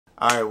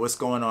Alright, what's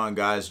going on,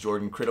 guys?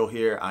 Jordan Criddle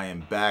here. I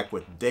am back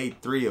with day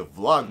 3 of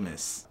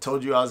Vlogmas.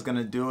 Told you I was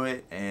gonna do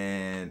it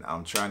and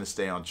I'm trying to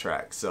stay on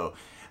track. So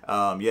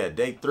yeah,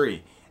 day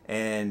 3.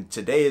 And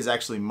today is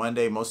actually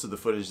Monday. Most of the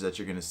footage that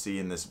you're gonna see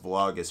in this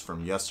vlog is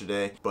from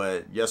yesterday.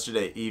 But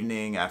yesterday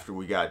evening, after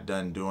we got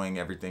done doing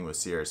everything with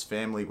Sierra's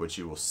family, which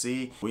you will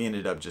see, we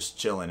ended up just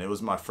chilling. It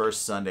was my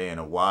first Sunday in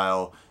a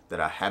while that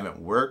I haven't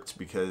worked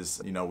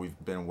because, you know, we've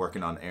been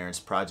working on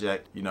Aaron's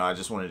project. You know, I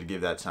just wanted to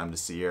give that time to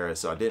Sierra,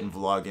 so I didn't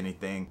vlog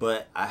anything.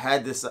 But I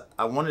had this,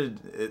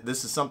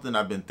 this is something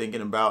I've been thinking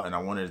about and I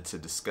wanted to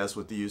discuss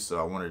with you, so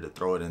I wanted to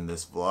throw it in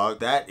this vlog.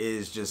 That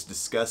is just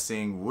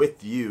discussing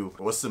with you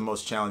what's the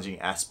most challenging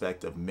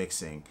aspect of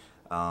mixing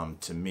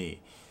to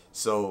me.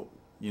 So,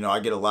 you know,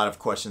 I get a lot of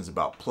questions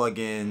about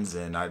plugins,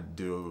 and I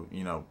do,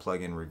 you know,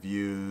 plugin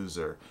reviews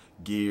or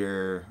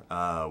gear,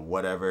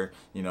 whatever.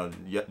 You know,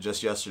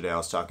 just yesterday I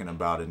was talking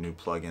about a new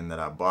plugin that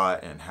I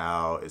bought and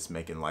how it's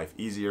making life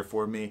easier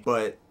for me.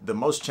 But the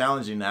most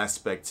challenging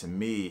aspect to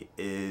me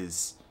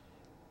is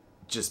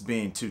just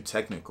being too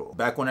technical.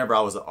 Back whenever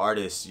I was an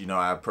artist, you know,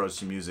 I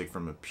approached music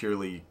from a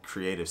purely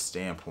creative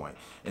standpoint.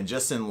 And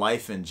just in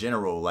life in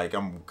general, like,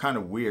 I'm kind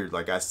of weird.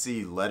 Like, I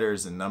see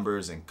letters and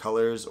numbers and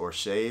colors or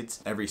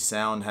shades. Every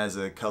sound has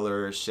a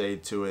color or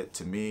shade to it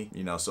to me,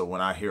 you know, so when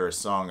I hear a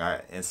song,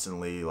 I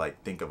instantly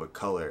like think of a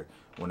color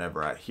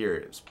whenever I hear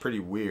it. It's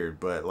pretty weird,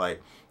 but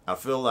like I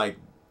feel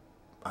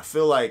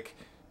like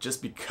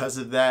just because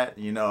of that,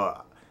 you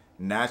know,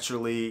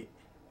 naturally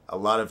a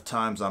lot of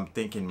times I'm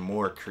thinking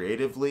more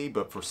creatively,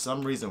 but for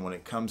some reason when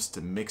it comes to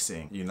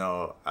mixing, you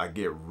know, I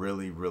get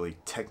really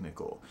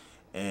technical.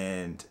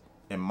 And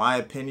in my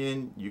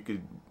opinion,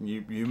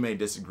 you may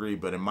disagree,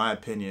 but in my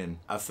opinion,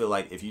 I feel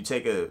like if you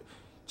take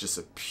just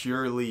a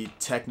purely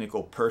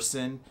technical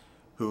person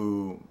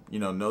who, you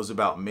know, knows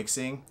about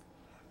mixing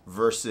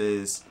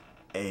versus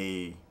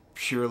a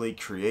purely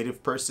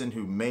creative person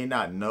who may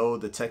not know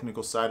the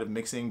technical side of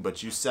mixing,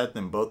 but you set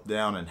them both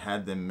down and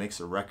had them mix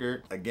a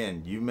record,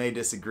 again, you may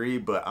disagree,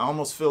 but I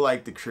almost feel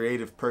like the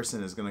creative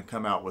person is going to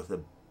come out with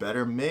a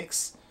better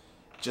mix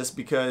just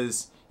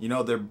because, you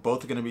know, they're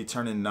both going to be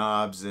turning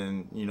knobs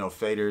and, you know,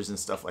 faders and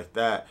stuff like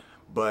that.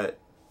 But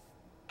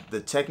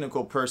the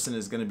technical person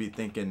is going to be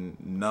thinking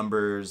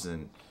numbers,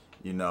 and,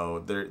 you know,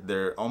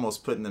 they're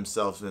almost putting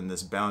themselves in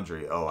this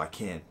boundary. Oh, I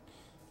can't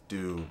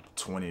do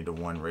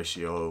 20-to-1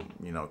 ratio,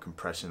 you know,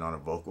 compression on a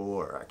vocal,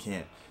 or I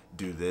can't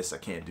do this, I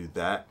can't do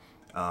that,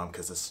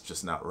 because it's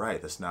just not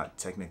right. That's not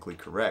technically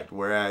correct.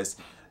 Whereas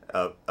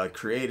a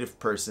creative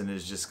person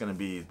is just going to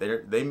be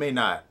there. They may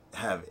not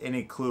have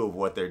any clue of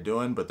what they're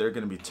doing, but they're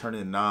going to be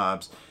turning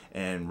knobs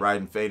and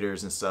riding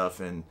faders and stuff,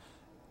 and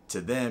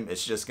to them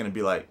it's just going to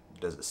be like,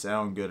 does it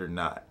sound good or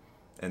not?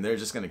 And they're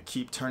just going to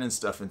keep turning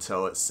stuff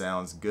until it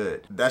sounds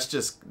good. That's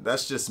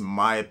just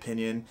my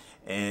opinion.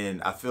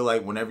 And I feel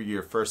like whenever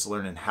you're first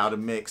learning how to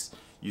mix,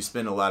 you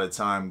spend a lot of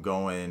time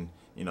going,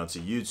 you know, to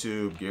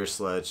YouTube, Gear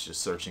Sludge,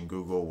 just searching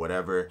Google,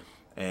 whatever.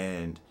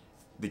 And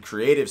the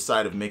creative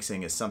side of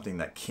mixing is something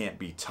that can't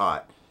be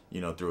taught, you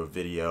know, through a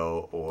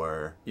video,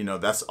 or, you know,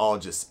 that's all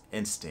just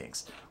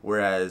instincts.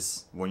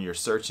 Whereas when you're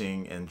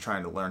searching and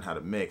trying to learn how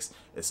to mix,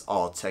 it's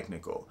all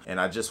technical. And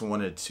I just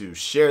wanted to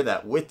share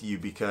that with you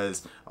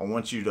because I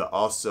want you to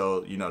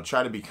also, you know,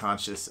 try to be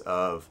conscious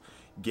of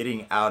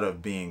getting out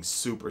of being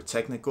super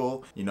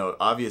technical. You know,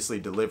 obviously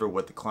deliver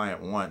what the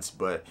client wants,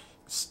 but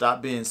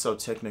stop being so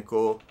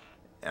technical.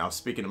 And I'm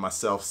speaking to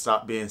myself,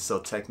 stop being so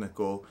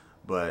technical,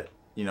 but,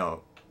 you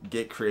know,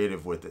 get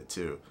creative with it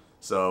too.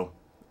 So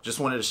just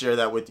wanted to share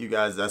that with you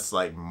guys. That's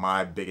like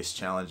my biggest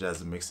challenge as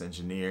a mix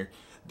engineer.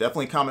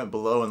 Definitely comment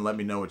below and let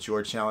me know what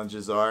your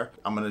challenges are.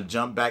 I'm going to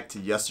jump back to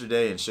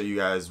yesterday and show you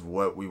guys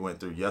what we went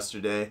through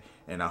yesterday,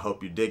 and I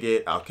hope you dig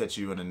it. I'll catch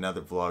you in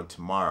another vlog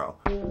tomorrow.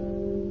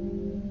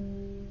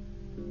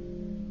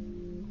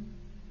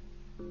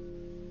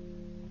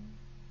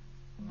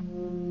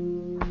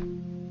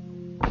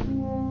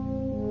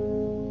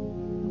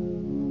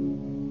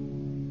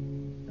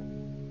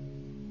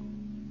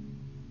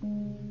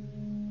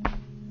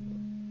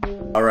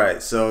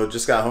 Alright, so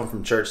just got home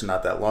from church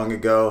not that long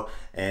ago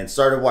and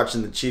started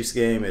watching the Chiefs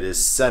game. It is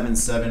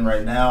 7-7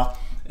 right now,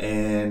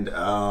 and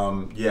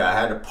yeah, I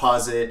had to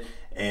pause it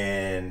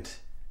and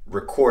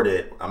record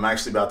it. I'm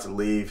actually about to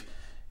leave.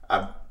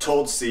 I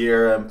told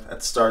Sierra at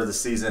the start of the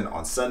season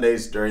on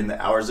Sundays during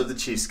the hours of the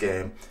Chiefs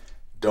game,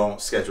 don't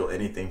schedule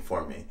anything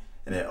for me,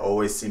 and it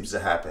always seems to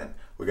happen.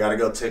 We got to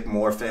go take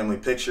more family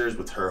pictures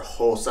with her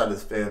whole side of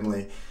the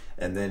family.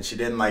 And then she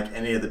didn't like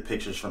any of the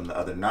pictures from the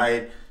other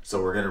night,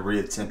 so we're gonna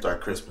reattempt our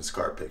Christmas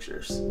card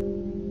pictures.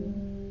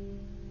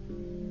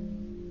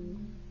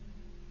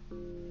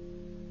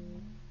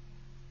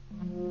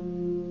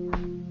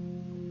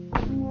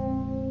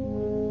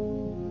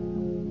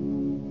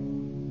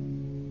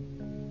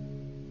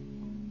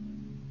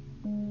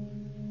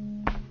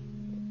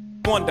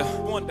 Wonder.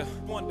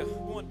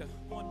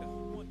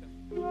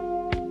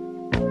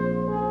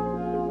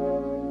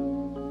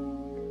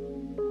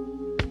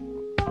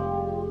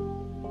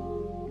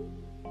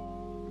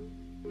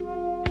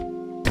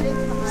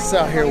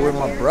 just out here with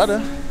my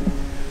brother,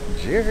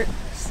 Jared,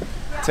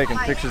 taking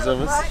pictures of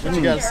us. What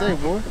you gotta say,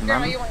 boy?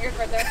 You want yours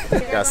right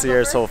there? Got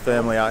Sierra's whole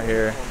family out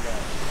here.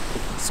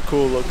 It's a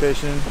cool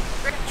location.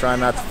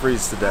 Trying not to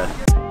freeze to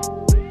death.